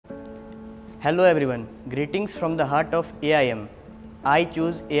Hello everyone, greetings from the heart of AIM. I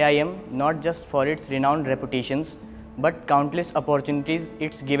choose AIM not just for its renowned reputations, but countless opportunities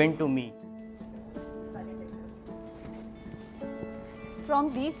it's given to me.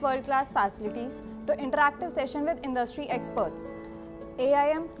 From these world-class facilities to interactive session with industry experts,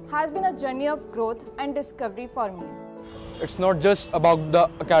 AIM has been a journey of growth and discovery for me. It's not just about the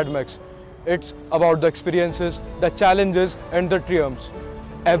academics, it's about the experiences, the challenges and the triumphs.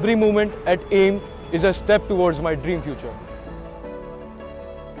 Every moment at AIM is a step towards my dream future.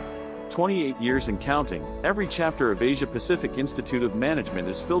 28 years and counting, every chapter of Asia Pacific Institute of Management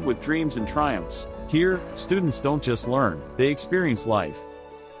is filled with dreams and triumphs. Here, students don't just learn, they experience life.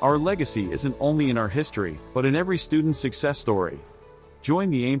 Our legacy isn't only in our history, but in every student's success story.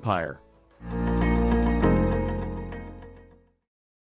 Join the Empire.